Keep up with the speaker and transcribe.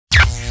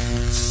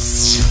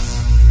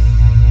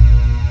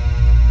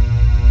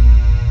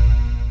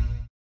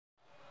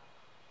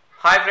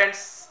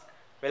friends,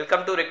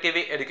 welcome to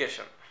RecTV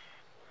Education.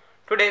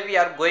 Today we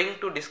are going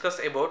to discuss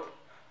about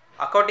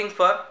accounting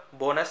for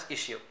bonus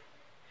issue.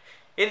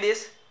 In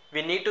this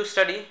we need to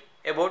study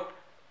about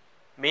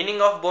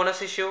meaning of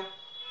bonus issue,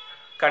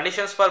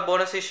 conditions for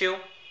bonus issue,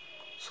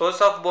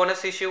 source of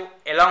bonus issue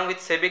along with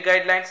SEBI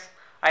guidelines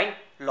and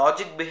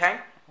logic behind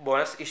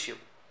bonus issue.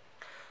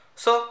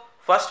 So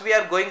first we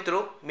are going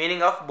through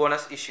meaning of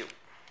bonus issue.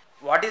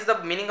 What is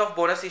the meaning of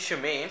bonus issue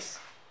means?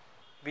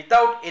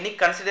 Without any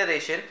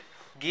consideration,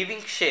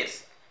 giving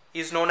shares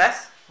is known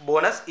as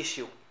bonus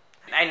issue.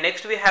 And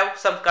next we have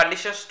some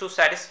conditions to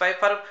satisfy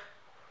for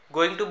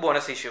going to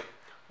bonus issue.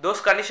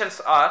 Those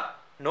conditions are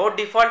no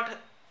default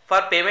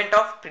for payment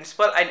of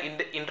principal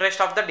and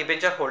interest of the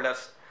debenture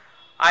holders,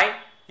 and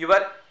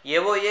your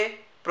AOA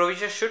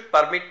provision should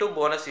permit to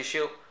bonus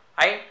issue,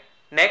 and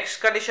next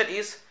condition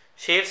is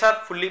shares are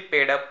fully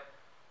paid up,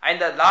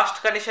 and the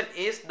last condition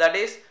is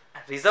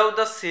reserve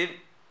the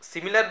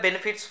similar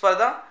benefits for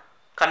the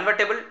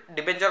convertible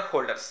debenture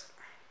holders.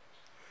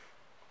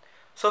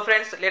 So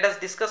friends, let us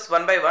discuss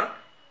one by one.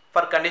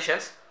 For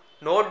conditions,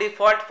 no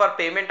default for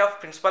payment of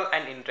principal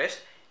and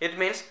interest. It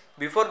means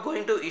before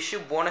going to issue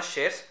bonus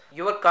shares,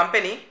 your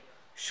company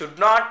should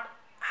not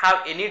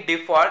have any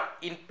default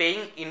in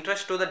paying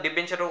interest to the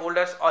debenture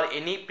holders or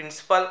any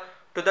principal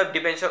to the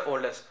debenture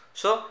holders.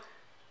 So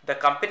the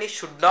company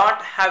should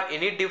not have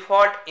any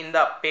default in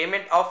the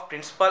payment of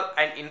principal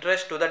and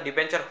interest to the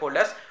debenture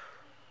holders.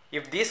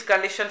 If these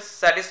conditions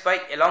satisfy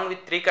along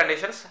with three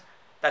conditions,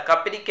 the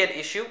company can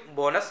issue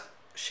bonus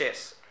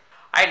shares.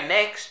 And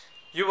next,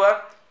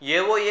 your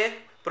AOA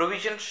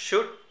provision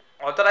should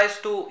authorize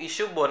to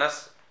issue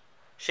bonus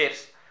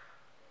shares.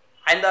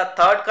 And the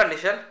third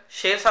condition,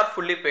 shares are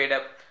fully paid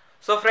up.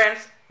 So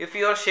friends, if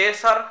your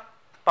shares are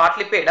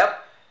partly paid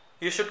up,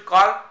 you should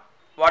call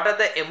what are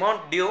the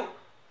amount due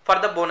for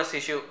the bonus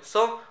issue.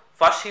 So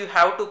first you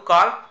have to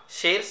call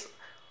shares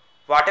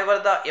whatever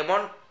the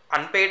amount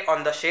unpaid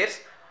on the shares,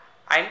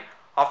 and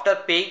after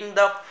paying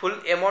the full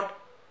amount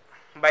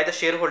by the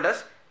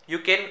shareholders, you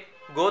can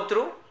go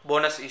through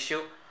bonus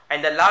issue.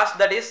 And the last,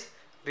 that is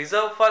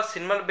reserve for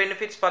similar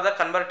benefits for the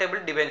convertible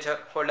debenture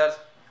holders.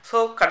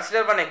 So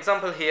consider one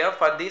example here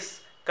for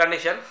this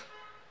condition.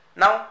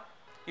 Now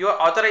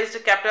your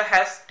authorized capital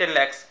has 10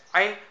 lakhs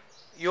and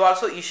you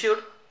also issued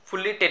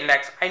fully 10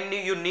 lakhs and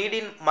you need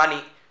in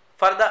money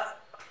for the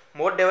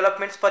more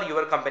developments for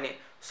your company.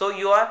 So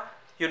you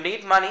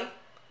need money.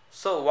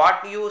 So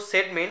what you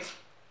said means,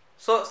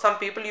 so some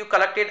people you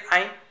collected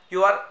and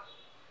you are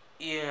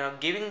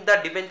giving the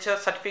debenture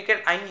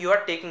certificate and you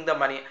are taking the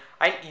money,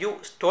 and you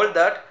told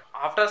that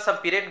after some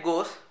period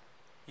goes,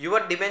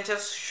 your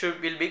debentures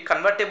will be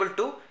convertible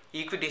to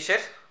equity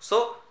shares.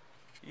 So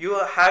you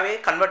have a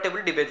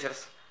convertible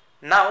debentures.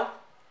 Now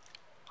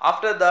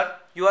after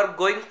that you are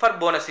going for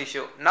bonus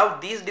issue. Now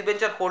these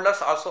debenture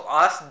holders also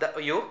ask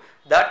you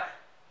that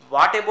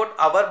what about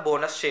our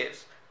bonus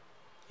shares?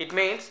 It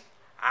means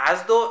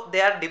as though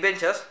they are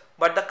debentures,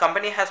 but the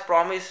company has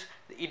promised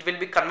it will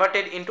be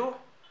converted into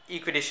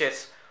equity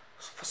shares.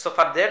 So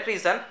for that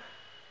reason,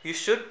 you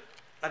should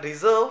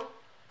reserve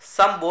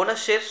some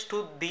bonus shares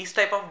to these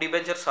type of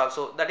debentures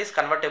also, that is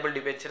convertible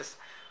debentures.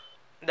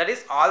 That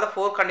is all the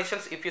four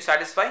conditions. If you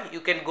satisfy, you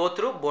can go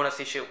through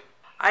bonus issue.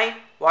 And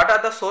what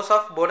are the source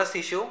of bonus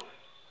issue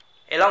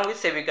along with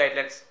SEBI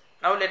guidelines?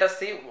 Now let us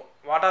see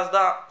what are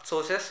the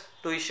sources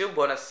to issue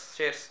bonus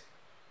shares.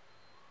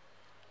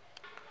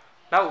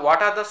 Now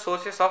what are the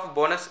sources of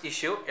bonus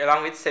issue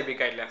along with SEBI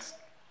guidelines?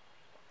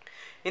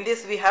 In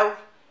this we have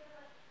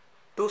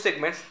two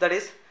segments, that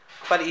is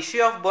for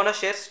issue of bonus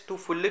shares to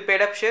fully paid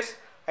up shares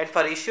and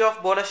for issue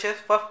of bonus shares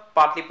for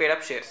partly paid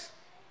up shares.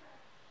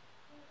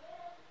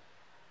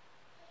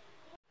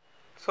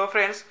 So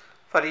friends,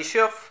 for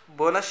issue of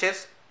bonus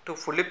shares to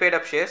fully paid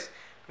up shares,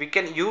 we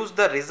can use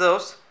the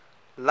reserves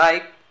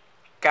like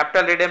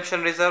capital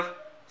redemption reserve,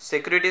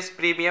 securities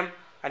premium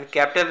and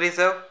capital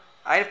reserve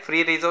and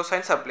free reserves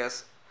and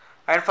surplus.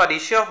 And for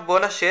issue of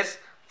bonus shares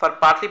for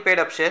partly paid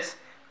up shares,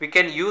 we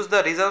can use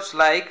the reserves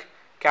like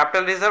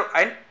capital reserve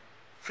and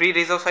free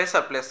reserves and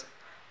surplus.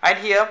 And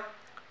here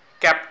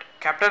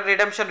capital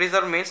redemption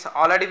reserve means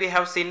already we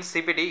have seen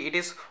CPT, it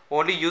is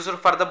only used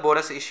for the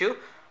bonus issue.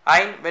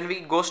 And when we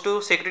goes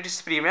to securities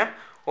premium,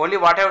 only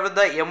whatever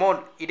the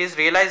amount it is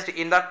realized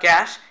in the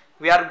cash,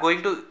 we are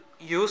going to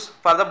use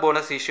for the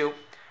bonus issue.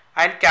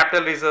 And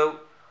capital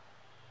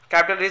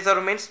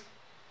reserve means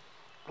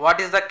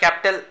what is the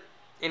capital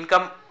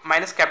income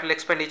minus capital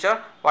expenditure,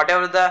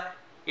 whatever the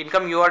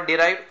income you are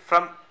derived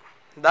from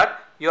that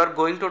you are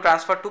going to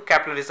transfer to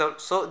capital reserve.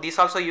 So this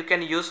also you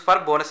can use for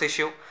bonus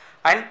issue.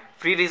 And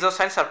free reserves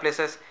and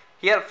surpluses,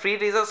 here free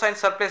reserves and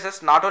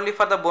surpluses not only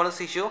for the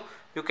bonus issue,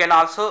 you can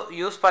also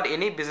use for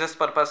any business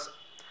purpose.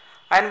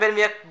 And when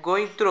we are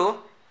going through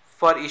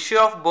for issue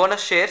of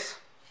bonus shares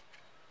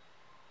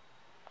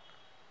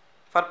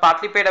for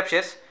partly paid up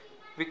shares,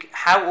 we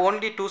have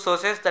only two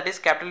sources, that is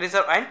capital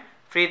reserve and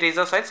free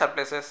reserves and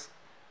surpluses.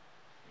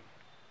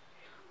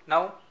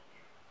 Now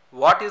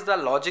what is the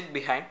logic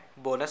behind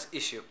bonus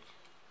issue?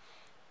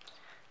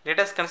 let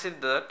us consider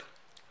that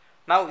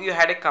now you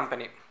had a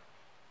company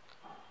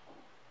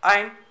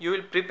and you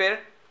will prepare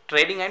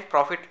trading and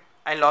profit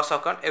and loss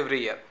account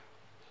every year.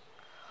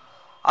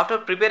 After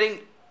preparing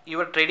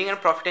your trading and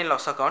profit and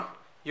loss account,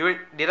 you will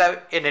derive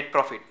a net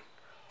profit.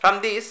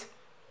 From this,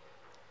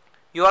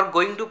 you are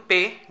going to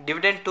pay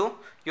dividend to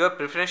your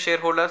preference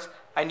shareholders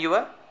and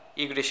your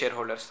equity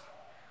shareholders.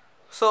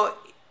 So,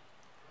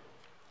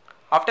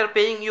 after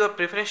paying your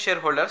preference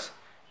shareholders,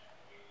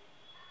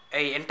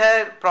 a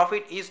entire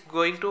profit is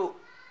going to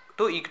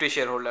equity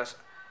shareholders.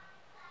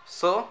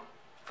 So,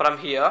 from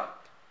here,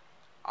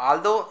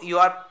 although you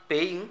are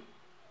paying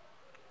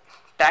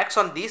tax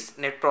on this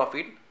net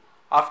profit,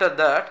 after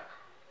that,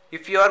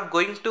 if you are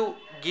going to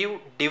give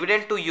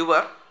dividend to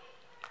your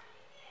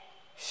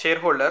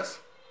shareholders,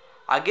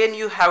 again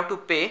you have to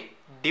pay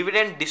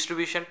dividend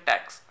distribution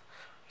tax.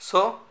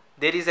 So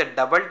there is a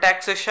double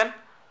taxation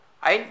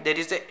and there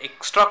is an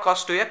extra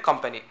cost to a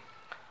company.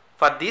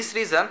 For this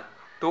reason,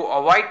 to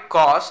avoid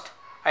cost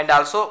and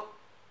also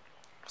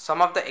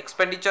some of the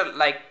expenditure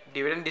like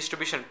dividend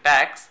distribution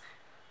tax,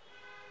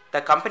 the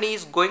company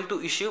is going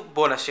to issue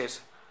bonus shares.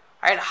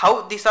 And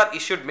how these are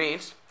issued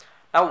means,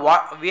 now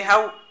what we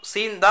have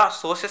seen the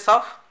sources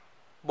of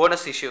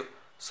bonus issue.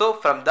 So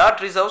from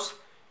that reserves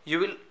you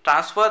will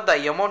transfer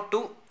the amount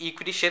to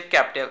equity share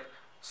capital.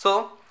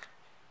 So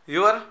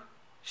your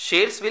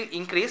shares will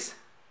increase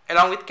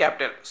along with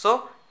capital.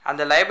 So on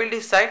the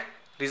liability side,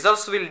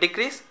 reserves will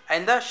decrease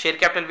and the share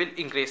capital will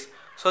increase.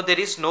 So there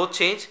is no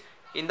change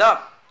in the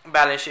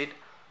balance sheet.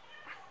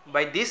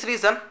 By this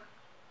reason,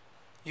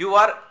 you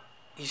are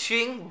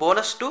issuing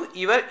bonus to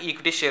your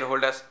equity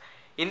shareholders.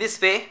 In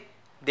this way,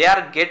 they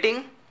are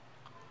getting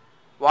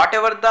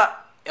whatever the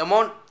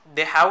amount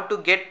they have to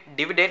get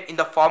dividend in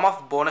the form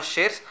of bonus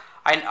shares,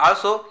 and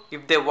also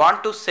if they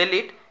want to sell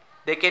it,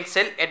 they can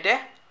sell at a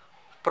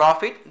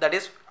profit, that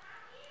is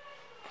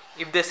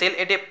if they sell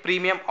at a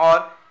premium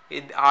or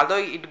although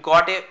it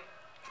got a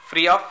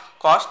free of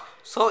cost.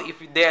 So if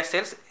they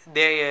sells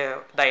the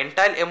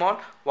entire amount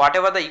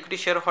whatever the equity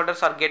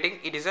shareholders are getting,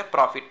 it is a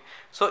profit.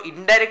 So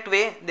indirect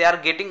way they are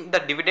getting the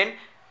dividend.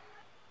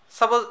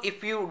 Suppose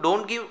if you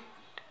don't give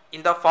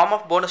in the form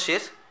of bonus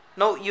shares,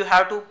 now you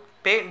have to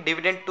pay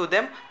dividend to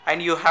them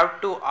and you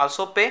have to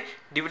also pay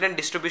dividend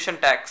distribution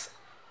tax.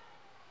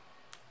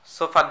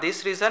 So for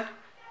this reason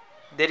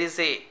there is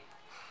a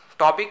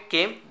topic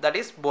came, that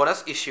is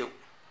bonus issue.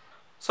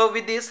 So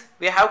with this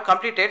we have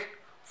completed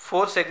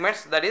 4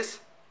 segments, that is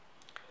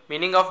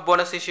meaning of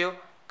bonus issue,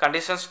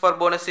 conditions for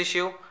bonus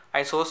issue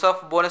and source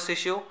of bonus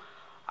issue,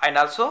 and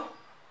also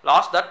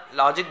last that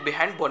logic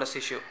behind bonus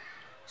issue.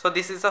 So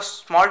this is a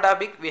small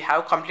topic we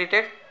have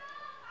completed,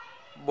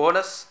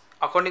 bonus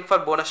accounting for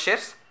bonus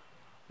shares.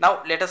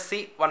 Now let us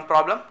see one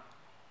problem.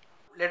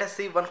 Let us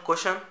see one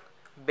question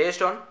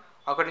based on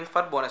accounting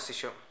for bonus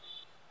issue.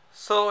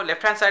 So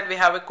left hand side we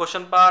have a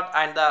question part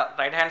and the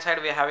right hand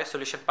side we have a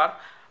solution part,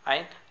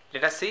 and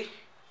let us see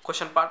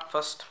question part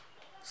first.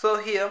 So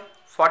here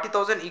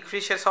 40,000 equity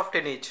shares of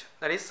 10 each,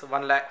 that is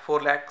 1 lakh,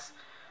 4 lakhs,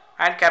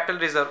 and capital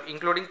reserve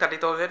including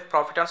 30,000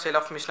 profit on sale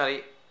of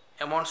machinery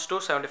amounts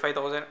to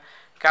 75,000,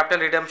 capital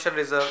redemption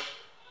reserve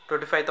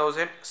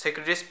 25,000,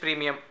 securities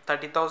premium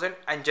 30,000,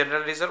 and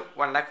general reserve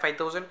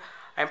 1,05,000,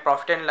 and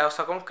profit and loss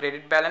account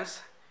credit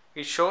balance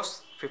it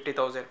shows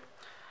 50,000.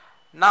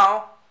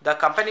 Now the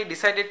company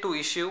decided to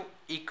issue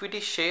equity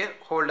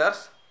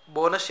shareholders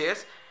bonus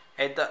shares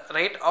at the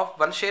rate of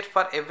 1 share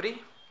for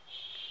every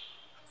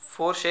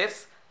 4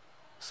 shares.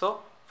 So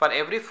for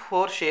every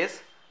 4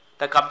 shares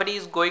the company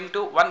is going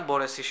to 1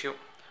 bonus issue.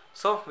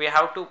 So we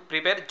have to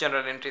prepare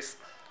general entries.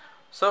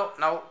 So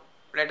now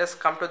let us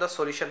come to the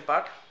solution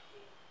part.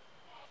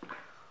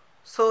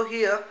 So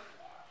here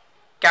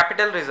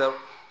capital reserve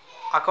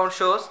account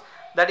shows,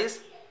 that is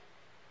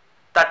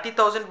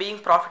 30,000 being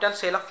profit on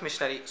sale of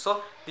machinery.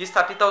 So these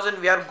 30,000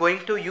 we are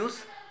going to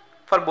use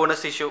for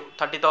bonus issue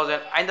 30,000,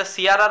 and the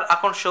CRR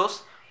account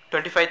shows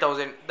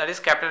 25,000, that is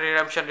capital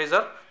redemption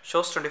reserve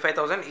shows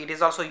 25,000, it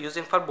is also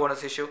using for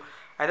bonus issue,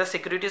 and the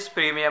securities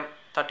premium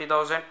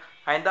 30,000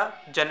 and the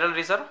general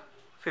reserve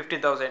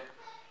 50,000.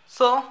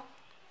 So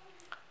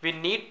we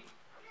need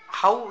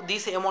how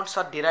these amounts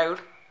are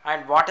derived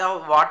and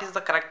what is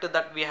the character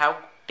that we have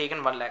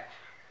taken 1 lakh.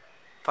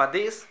 For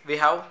this we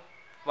have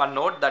one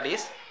note, that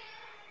is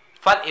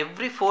for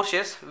every 4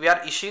 shares we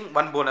are issuing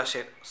 1 bonus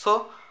share.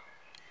 So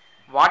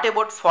what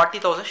about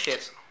 40,000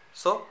 shares?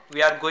 So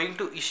we are going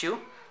to issue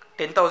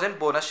 10,000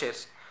 bonus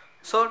shares.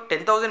 So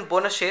 10,000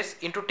 bonus shares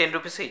into 10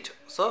 rupees each.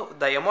 So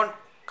the amount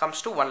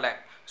comes to 1 lakh.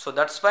 So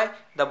that's why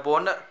the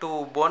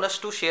bonus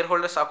to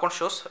shareholders account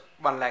shows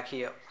 1 lakh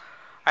here.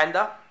 And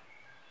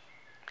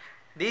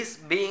this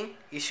being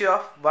issue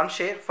of 1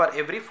 share for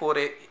every 4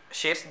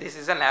 shares, this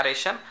is a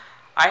narration.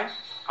 And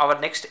our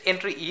next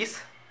entry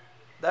is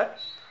that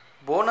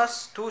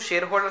bonus to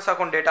shareholders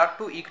account data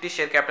to equity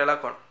share capital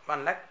account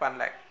 1 lakh 1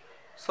 lakh.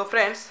 So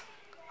friends,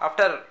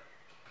 after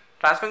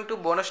transferring to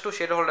bonus to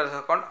shareholders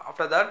account,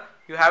 after that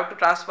you have to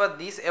transfer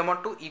this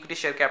amount to equity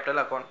share capital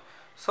account.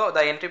 So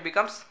the entry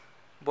becomes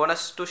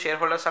bonus to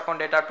shareholders account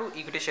data to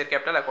equity share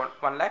capital account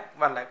 1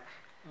 lakh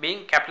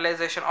being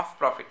capitalization of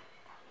profit.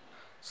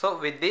 So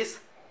with this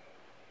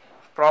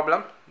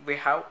problem we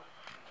have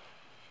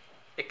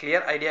a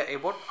clear idea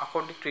about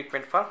accounting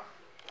treatment for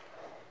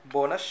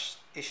bonus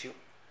issue.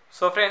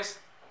 So friends,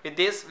 with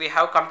this we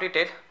have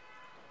completed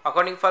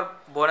accounting for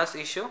bonus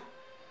issue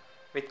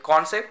with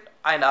concept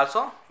and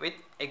also with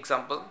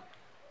example.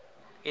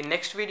 In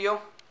next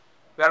video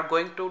we are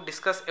going to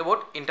discuss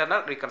about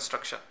internal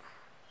reconstruction.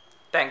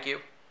 Thank you.